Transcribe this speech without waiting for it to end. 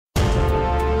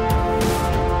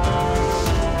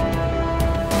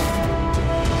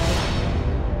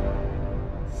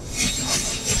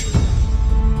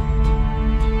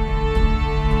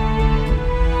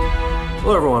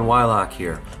everyone, Wyloch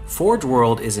here.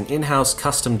 Forgeworld is an in-house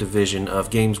custom division of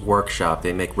Games Workshop.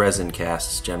 They make resin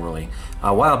casts generally.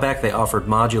 A while back they offered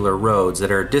modular roads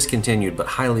that are discontinued but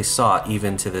highly sought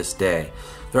even to this day.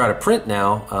 They're out of print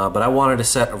now, but I wanted a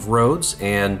set of roads,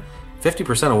 and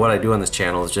 50% of what I do on this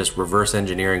channel is just reverse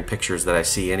engineering pictures that I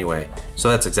see anyway. So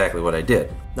that's exactly what I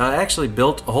did. Now I actually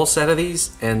built a whole set of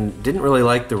these and didn't really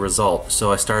like the result,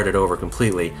 so I started over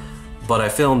completely. But I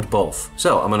filmed both.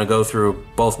 So I'm going to go through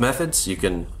both methods. You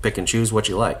can pick and choose what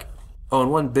you like. Oh,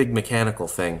 and one big mechanical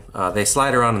thing. They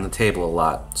slide around on the table a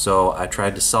lot, so I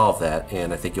tried to solve that,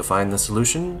 and I think you'll find the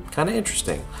solution kind of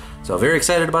interesting. So very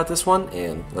excited about this one,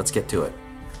 and let's get to it.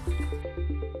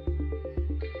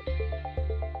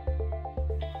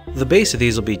 The base of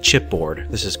these will be chipboard.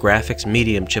 This is graphics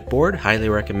medium chipboard. Highly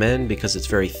recommend because it's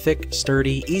very thick,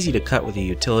 sturdy, easy to cut with a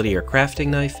utility or crafting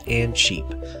knife, and cheap.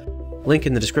 Link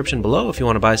in the description below if you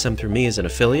want to buy some through me as an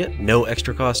affiliate. No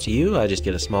extra cost to you, I just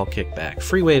get a small kickback.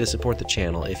 Free way to support the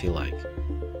channel if you like.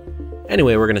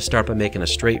 Anyway, we're going to start by making a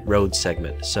straight road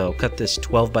segment. So cut this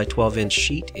 12 by 12 inch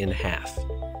sheet in half.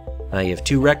 Now you have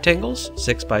two rectangles,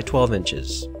 6 by 12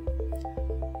 inches.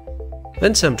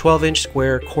 Then some 12-inch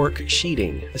square cork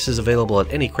sheeting. This is available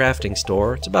at any crafting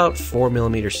store. It's about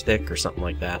 4mm thick or something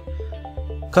like that.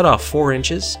 Cut off 4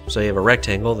 inches, so you have a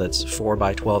rectangle that's 4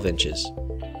 by 12 inches.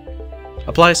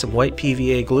 Apply some white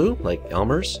PVA glue, like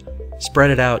Elmer's,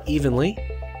 spread it out evenly,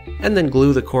 and then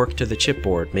glue the cork to the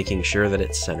chipboard, making sure that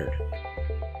it's centered.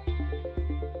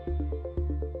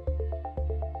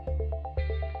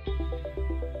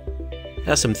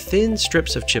 Now some thin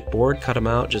strips of chipboard, cut them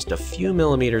out just a few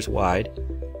millimeters wide,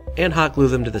 and hot glue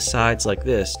them to the sides like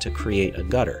this to create a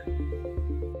gutter.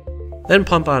 Then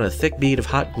pump on a thick bead of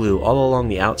hot glue all along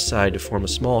the outside to form a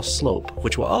small slope,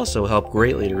 which will also help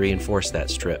greatly to reinforce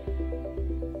that strip.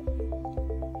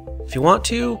 If you want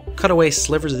to, cut away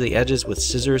slivers of the edges with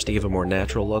scissors to give a more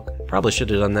natural look. Probably should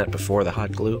have done that before the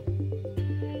hot glue.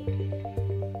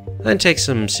 Then take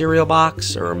some cereal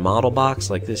box or model box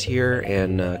like this here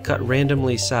and cut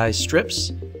randomly sized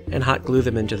strips and hot glue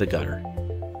them into the gutter.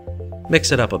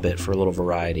 Mix it up a bit for a little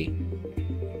variety.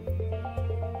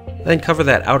 Then cover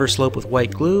that outer slope with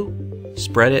white glue,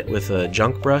 spread it with a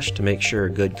junk brush to make sure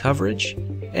good coverage,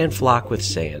 and flock with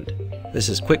sand. This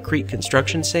is Quikrete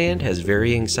construction sand, has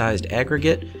varying sized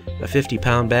aggregate. A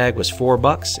 50-pound bag was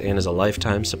 $4 and is a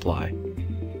lifetime supply.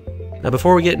 Now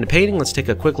before we get into painting, let's take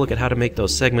a quick look at how to make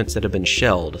those segments that have been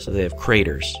shelled so they have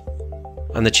craters.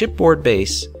 On the chipboard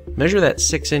base, measure that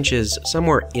 6 inches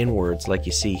somewhere inwards like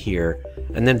you see here,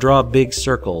 and then draw big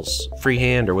circles,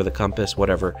 freehand or with a compass,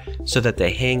 whatever, so that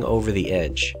they hang over the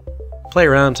edge. Play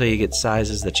around until you get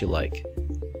sizes that you like.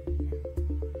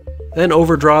 Then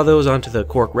overdraw those onto the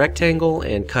cork rectangle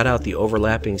and cut out the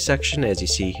overlapping section as you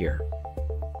see here.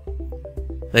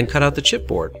 Then cut out the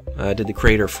chipboard. I did the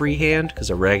crater freehand because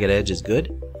a ragged edge is good.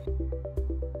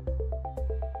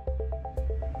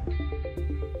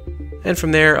 And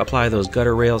from there, apply those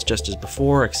gutter rails just as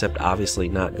before, except obviously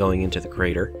not going into the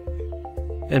crater.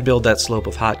 And build that slope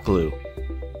of hot glue.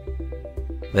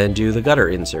 Then do the gutter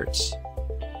inserts.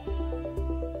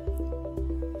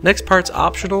 Next part's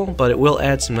optional, but it will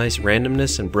add some nice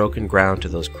randomness and broken ground to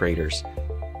those craters.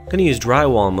 I'm going to use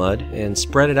drywall mud and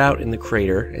spread it out in the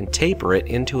crater and taper it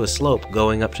into a slope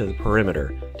going up to the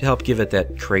perimeter to help give it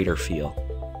that crater feel.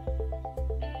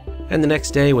 And the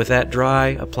next day, with that dry,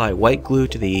 apply white glue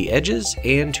to the edges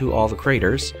and to all the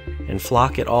craters and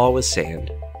flock it all with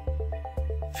sand.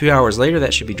 A few hours later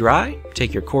that should be dry.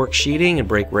 Take your cork sheeting and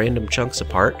break random chunks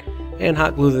apart and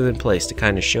hot glue them in place to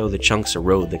kind of show the chunks of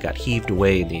road that got heaved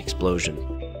away in the explosion.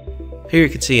 Here you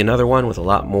can see another one with a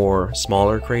lot more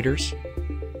smaller craters.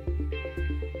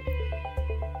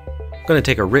 I'm going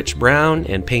to take a rich brown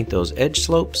and paint those edge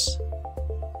slopes,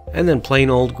 and then plain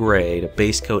old gray to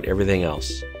base coat everything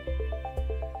else.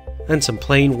 Then some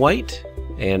plain white,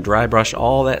 and dry brush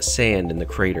all that sand in the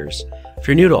craters. If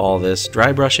you're new to all this,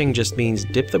 dry brushing just means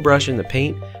dip the brush in the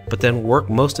paint, but then work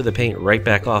most of the paint right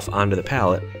back off onto the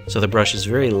palette so the brush is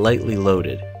very lightly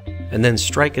loaded, and then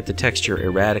strike at the texture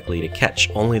erratically to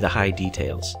catch only the high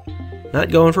details.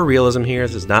 Not going for realism here,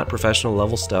 this is not professional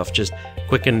level stuff, just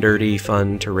quick and dirty,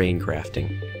 fun terrain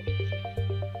crafting.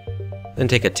 Then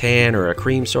take a tan or a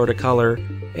cream sort of color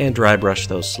and dry brush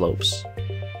those slopes.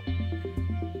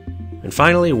 And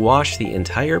finally, wash the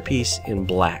entire piece in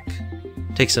black.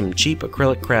 Take some cheap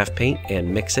acrylic craft paint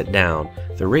and mix it down.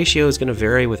 The ratio is going to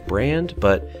vary with brand,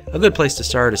 but a good place to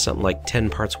start is something like 10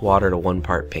 parts water to 1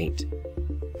 part paint.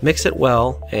 Mix it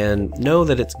well, and know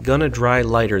that it's gonna dry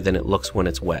lighter than it looks when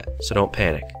it's wet, so don't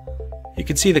panic. You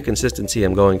can see the consistency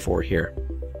I'm going for here.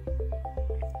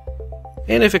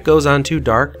 And if it goes on too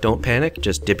dark, don't panic,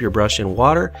 just dip your brush in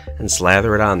water and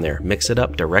slather it on there. Mix it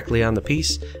up directly on the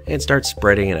piece and start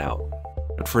spreading it out.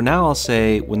 But for now, I'll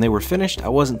say when they were finished, I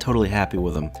wasn't totally happy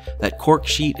with them. That cork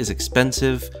sheet is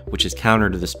expensive, which is counter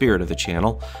to the spirit of the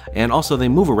channel, and also they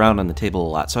move around on the table a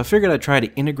lot, so I figured I'd try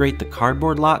to integrate the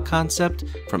cardboard lock concept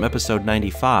from episode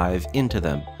 95 into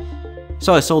them.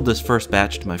 So I sold this first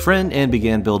batch to my friend and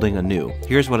began building anew.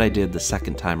 Here's what I did the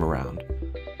second time around.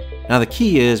 Now the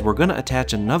key is we're going to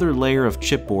attach another layer of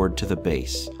chipboard to the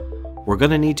base. We're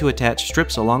going to need to attach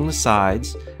strips along the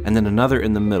sides and then another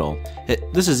in the middle.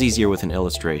 This is easier with an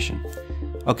illustration.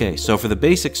 Okay, so for the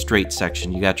basic straight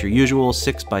section, you got your usual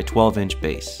 6 by 12 inch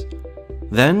base.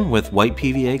 Then with white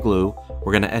PVA glue,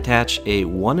 we're going to attach a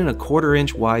 1 1/4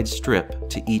 inch wide strip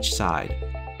to each side.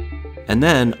 And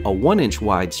then a 1 inch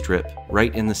wide strip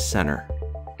right in the center.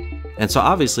 And so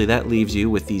obviously that leaves you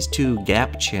with these two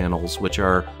gap channels, which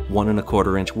are 1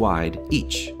 1/4 inch wide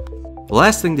each. The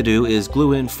last thing to do is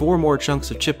glue in 4 more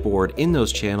chunks of chipboard in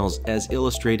those channels as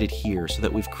illustrated here, so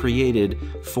that we've created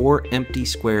 4 empty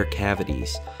square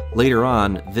cavities. Later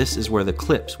on, this is where the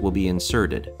clips will be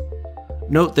inserted.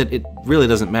 Note that it really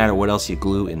doesn't matter what else you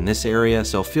glue in this area,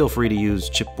 so feel free to use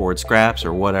chipboard scraps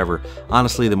or whatever.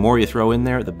 Honestly, the more you throw in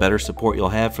there, the better support you'll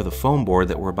have for the foam board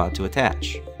that we're about to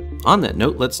attach. On that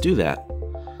note, let's do that.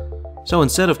 So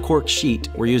instead of cork sheet,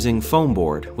 we're using foam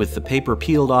board with the paper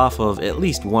peeled off of at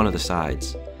least one of the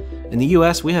sides. In the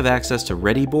US, we have access to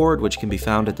Ready Board, which can be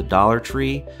found at the Dollar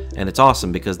Tree, and it's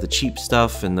awesome because the cheap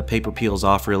stuff and the paper peels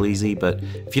off real easy, but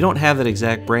if you don't have that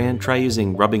exact brand, try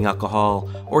using rubbing alcohol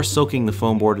or soaking the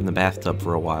foam board in the bathtub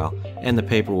for a while, and the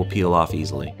paper will peel off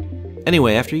easily.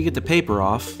 Anyway, after you get the paper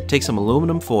off, take some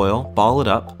aluminum foil, ball it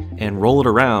up, and roll it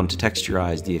around to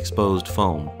texturize the exposed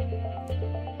foam.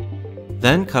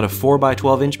 Then cut a 4 by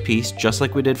 12 inch piece, just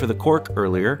like we did for the cork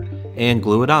earlier, and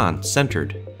glue it on,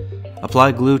 centered.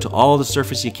 Apply glue to all the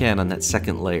surface you can on that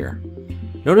second layer.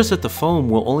 Notice that the foam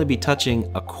will only be touching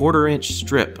a 1/4 inch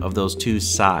strip of those two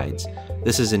sides.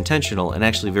 This is intentional and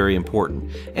actually very important,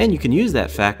 and you can use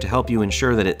that fact to help you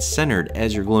ensure that it's centered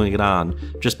as you're gluing it on,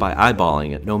 just by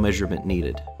eyeballing it, no measurement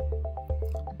needed.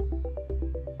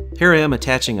 Here I am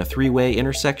attaching a 3-way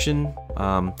intersection.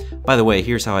 By the way,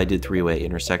 here's how I did 3-way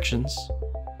intersections.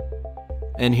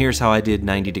 And here's how I did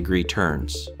 90-degree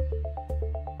turns.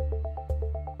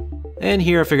 And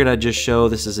here I figured I'd just show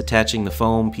this is attaching the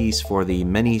foam piece for the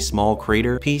many small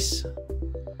crater piece.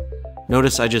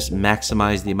 Notice I just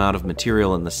maximized the amount of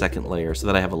material in the second layer so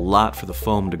that I have a lot for the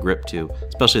foam to grip to,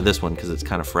 especially this one because it's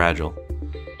kind of fragile.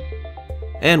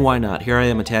 And why not? Here I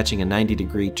am attaching a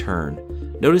 90-degree turn.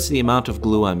 Notice the amount of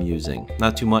glue I'm using.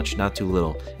 Not too much, not too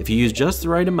little. If you use just the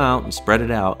right amount and spread it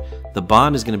out, the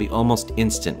bond is going to be almost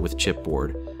instant with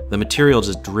chipboard. The material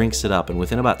just drinks it up, and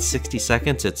within about 60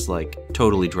 seconds it's like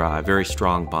totally dry, very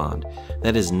strong bond.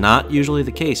 That is not usually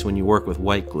the case when you work with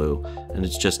white glue, and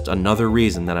it's just another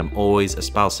reason that I'm always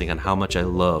espousing on how much I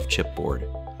love chipboard.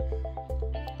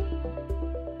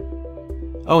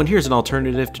 Oh, and here's an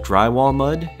alternative to drywall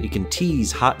mud. You can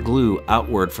tease hot glue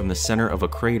outward from the center of a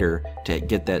crater to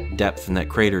get that depth and that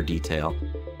crater detail.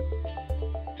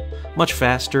 Much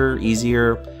faster,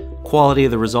 easier. Quality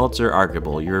of the results are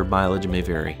arguable. Your mileage may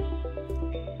vary.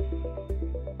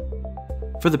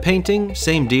 For the painting,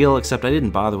 same deal, except I didn't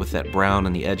bother with that brown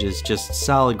on the edges, just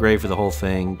solid gray for the whole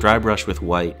thing, dry brush with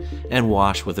white, and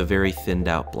wash with a very thinned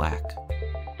out black.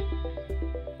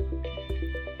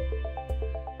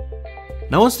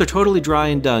 Now once they're totally dry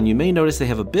and done, you may notice they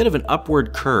have a bit of an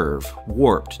upward curve,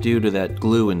 warped due to that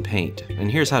glue and paint,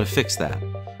 and here's how to fix that.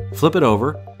 Flip it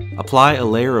over, apply a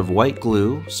layer of white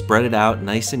glue, spread it out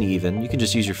nice and even, you can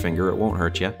just use your finger, it won't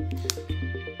hurt you,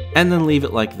 and then leave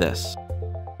it like this.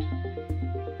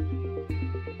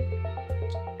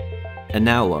 And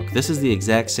now look, this is the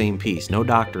exact same piece, no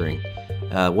doctoring.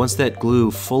 Once that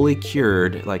glue fully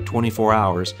cured, like 24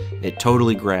 hours, it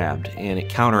totally grabbed, and it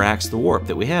counteracts the warp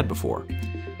that we had before.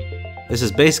 This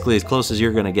is basically as close as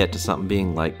you're going to get to something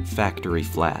being like factory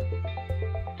flat.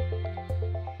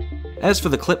 As for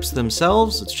the clips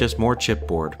themselves, it's just more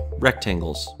chipboard,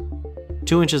 rectangles.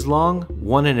 2 inches long,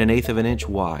 1 1/8 of an inch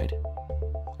wide.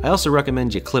 I also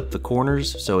recommend you clip the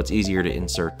corners so it's easier to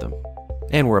insert them.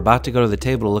 And we're about to go to the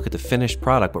table to look at the finished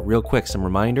product, but real quick, some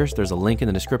reminders. There's a link in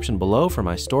the description below for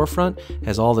my storefront. It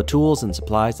has all the tools and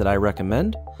supplies that I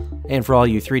recommend. And for all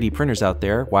you 3D printers out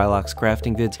there, Wyloch's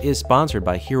Crafting Vids is sponsored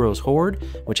by Heroes Horde,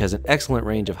 which has an excellent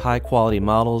range of high-quality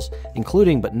models,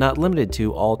 including but not limited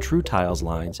to all TrueTiles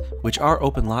lines, which are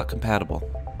OpenLock compatible.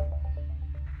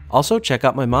 Also, check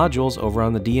out my modules over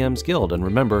on the DM's Guild, and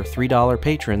remember, $3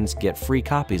 patrons get free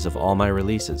copies of all my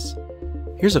releases.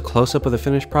 Here's a close-up of the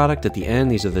finished product. At the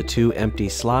end, these are the 2 empty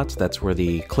slots. That's where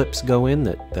the clips go in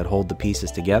that hold the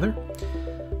pieces together.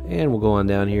 And we'll go on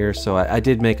down here. So I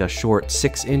did make a short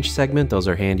 6-inch segment. Those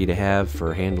are handy to have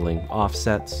for handling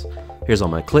offsets. Here's all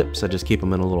my clips. I just keep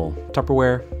them in a little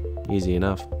Tupperware. Easy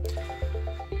enough.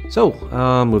 So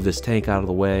move this tank out of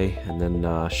the way and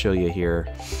then show you here.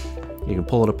 You can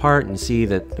pull it apart and see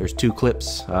that there's 2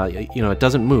 clips. You know, it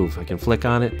doesn't move. I can flick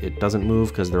on it. It doesn't move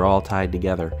because they're all tied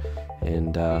together.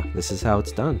 And this is how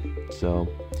it's done. So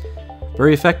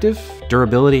very effective.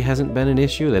 Durability hasn't been an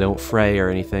issue. They don't fray or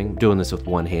anything. I'm doing this with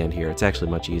one hand here. It's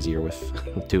actually much easier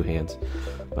with 2 hands.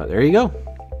 But there you go.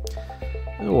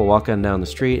 And we'll walk on down the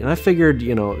street. And I figured,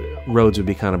 you know, roads would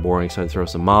be kind of boring, so I'd throw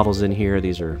some models in here.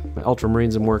 These are my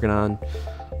Ultramarines I'm working on.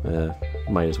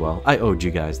 Might as well. I owed you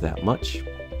guys that much.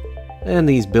 And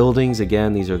these buildings,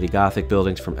 again, these are the Gothic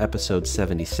buildings from episode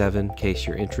 77, in case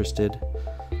you're interested.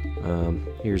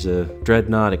 Here's a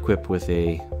Dreadnought equipped with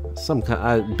some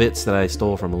bits that I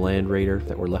stole from a Land Raider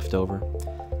that were left over.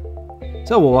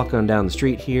 So we'll walk on down the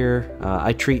street here.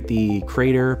 I treat the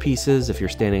crater pieces, if you're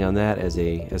standing on that,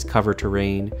 as cover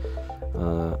terrain.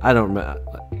 I don't remember.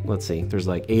 Let's see. There's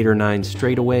like 8 or 9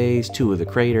 straightaways, 2 of the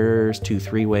craters, 2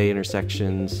 3-way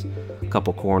intersections, a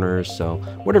couple corners. So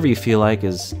whatever you feel like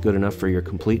is good enough for your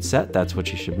complete set, that's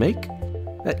what you should make.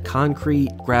 That concrete,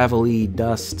 gravelly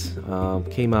dust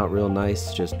came out real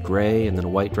nice, just gray and then a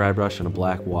white dry brush and a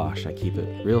black wash. I keep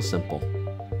it real simple.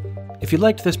 If you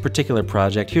liked this particular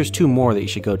project, here's 2 more that you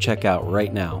should go check out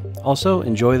right now. Also,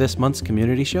 enjoy this month's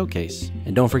community showcase.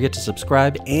 And don't forget to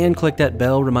subscribe and click that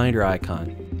bell reminder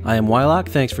icon. I am Wyloch,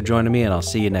 thanks for joining me, and I'll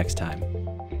see you next time.